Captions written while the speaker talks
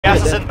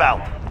Gas is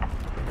inbound.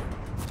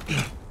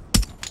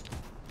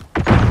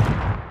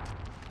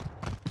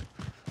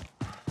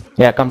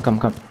 Yeah, come.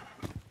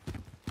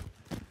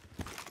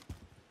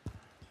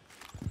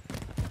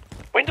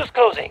 Windows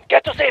closing.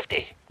 Get to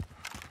safety.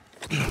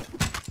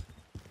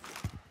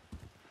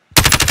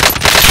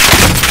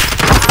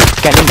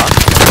 Scanning mark.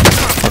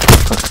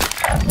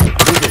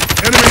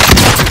 Enemy.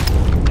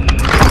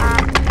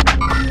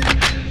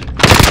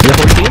 The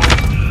whole team?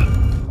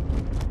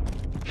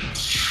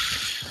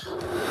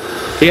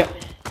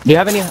 Do you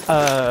have any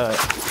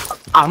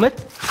armor?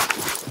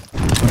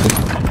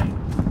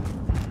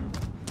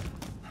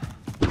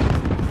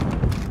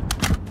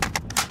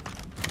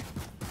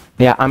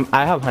 Yeah,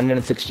 I have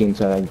 116,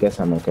 so I guess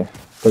I'm okay.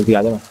 What's the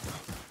other one?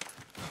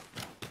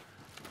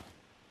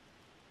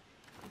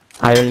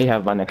 I only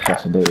have one extra,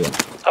 so there you go.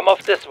 I'm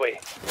off this way.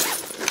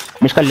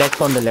 Mishka, let's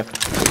go on the left.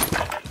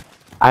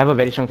 I have a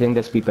very strong feeling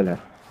there's people there.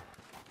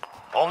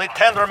 Only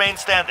 10 remain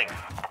standing.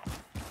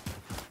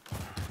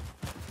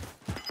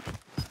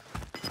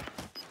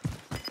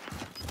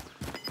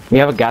 We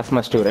have a gas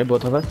mask too, right?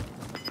 Both of us?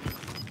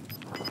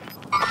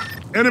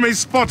 Enemy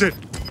spotted.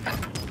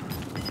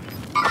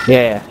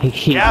 Yeah.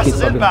 Gas he's is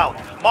probably- inbound.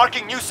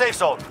 Marking new safe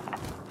zone.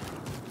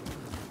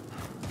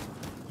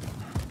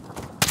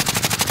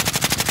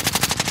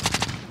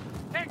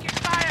 Taking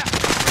fire.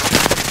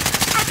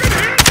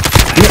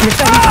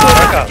 Mishka,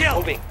 he's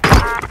Moving.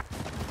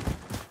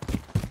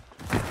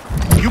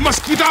 You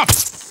must get up.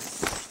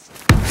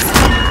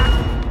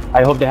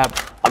 I hope they have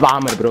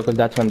armor, bro, because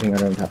that's one thing I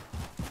don't have.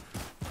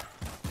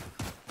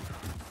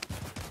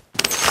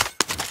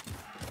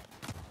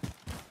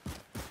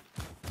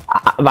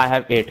 I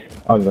have 8.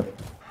 All good.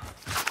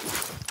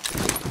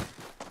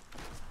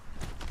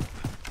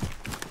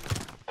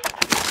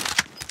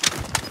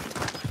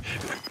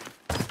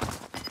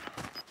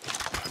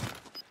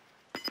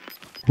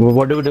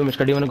 What do we do,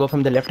 Mishka? Do you want to go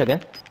from the left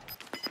again?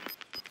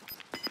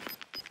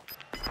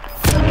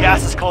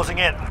 Gas is closing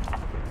in.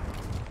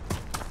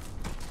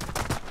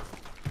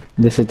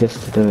 This is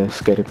just the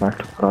scary part.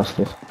 Cross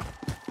this.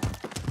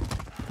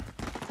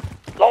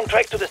 Long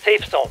trek to the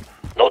safe zone.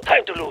 No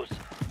time to lose.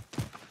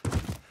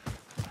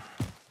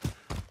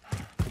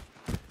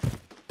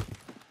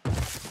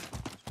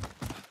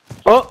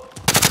 Oh!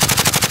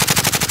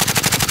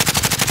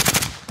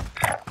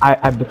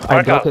 I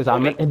broke his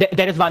armor.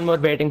 There is one more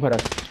waiting for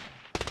us.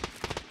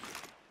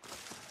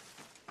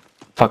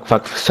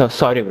 Fuck. So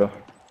sorry, bro.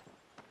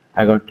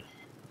 I got.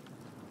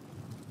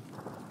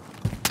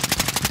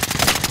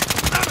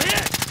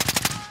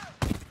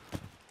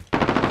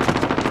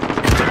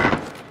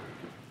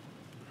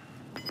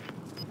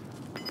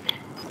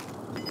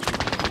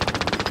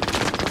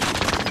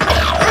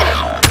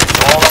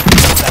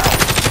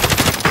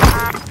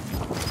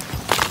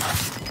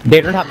 They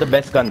don't have the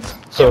best guns,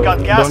 so You've got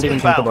gas don't even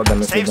think about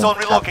them. inbound. Safe zone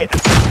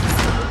relocated.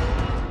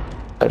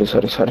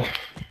 Sorry.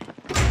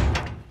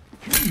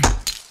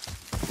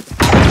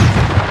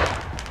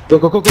 Go.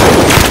 5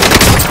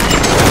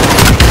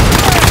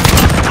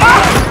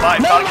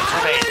 targets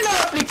remain.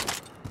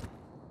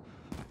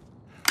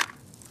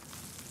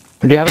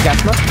 Do you have a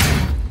gas mask?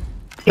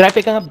 Try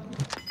picking up.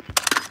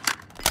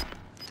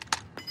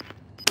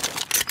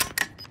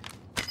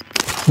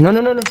 No.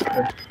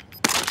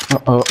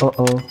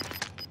 Oh.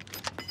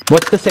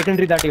 What's the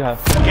secondary that you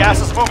have?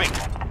 Gas is moving.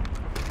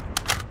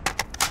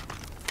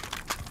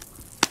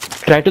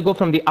 Try to go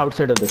from the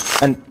outside of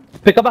this and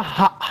pick up a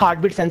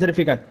heartbeat sensor if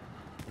you can.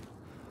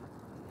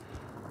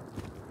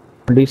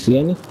 Do you see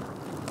any?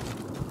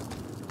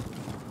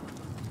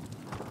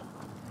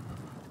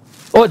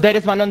 Oh, there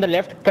is one on the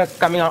left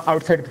coming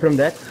outside from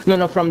there.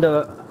 No, from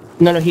the.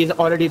 No, he's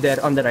already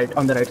there on the right.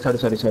 Sorry,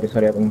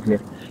 I wasn't clear.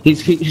 He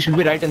should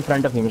be right in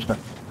front of him, Mishka.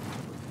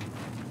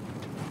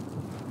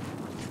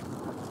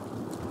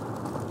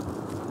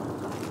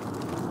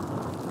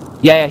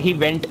 Yeah, he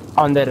went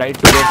on the right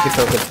towards the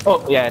circle.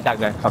 Oh, yeah, that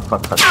guy.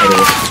 Fuck.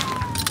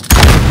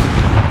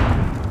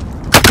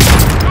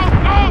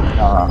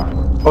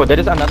 Oh, there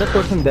is another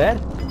person there.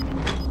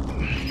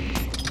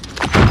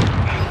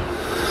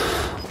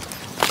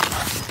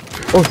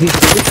 Oh, he's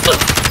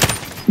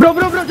bro,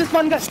 this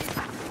one guy.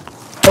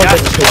 Oh,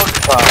 Gas that's is true.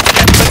 closing.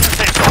 Get to the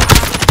safe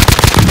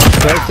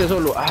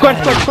zone.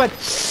 Squad.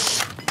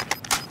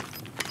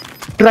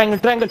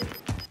 Triangle.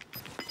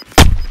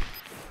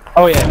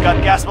 Oh yeah.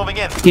 Got gas moving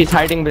in. He's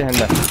hiding behind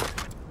that.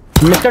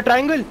 Mr.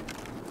 Triangle!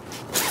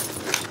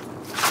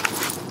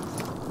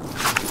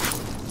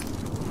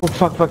 Oh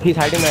fuck, he's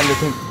hiding behind this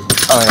thing.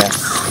 Oh yeah.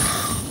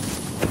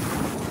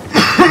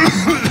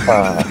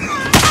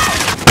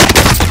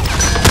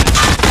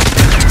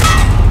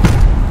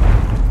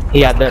 He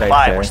had the right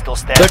 5, there. we're still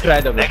standing. Good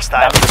try though. Next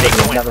time, that take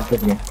the was win.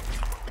 good game.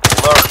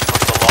 Learn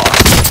from the loss.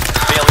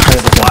 Failure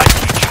is a wise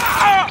teacher.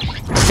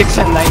 6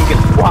 and 9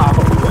 kills. Wow.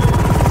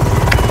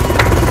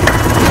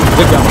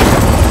 Good job.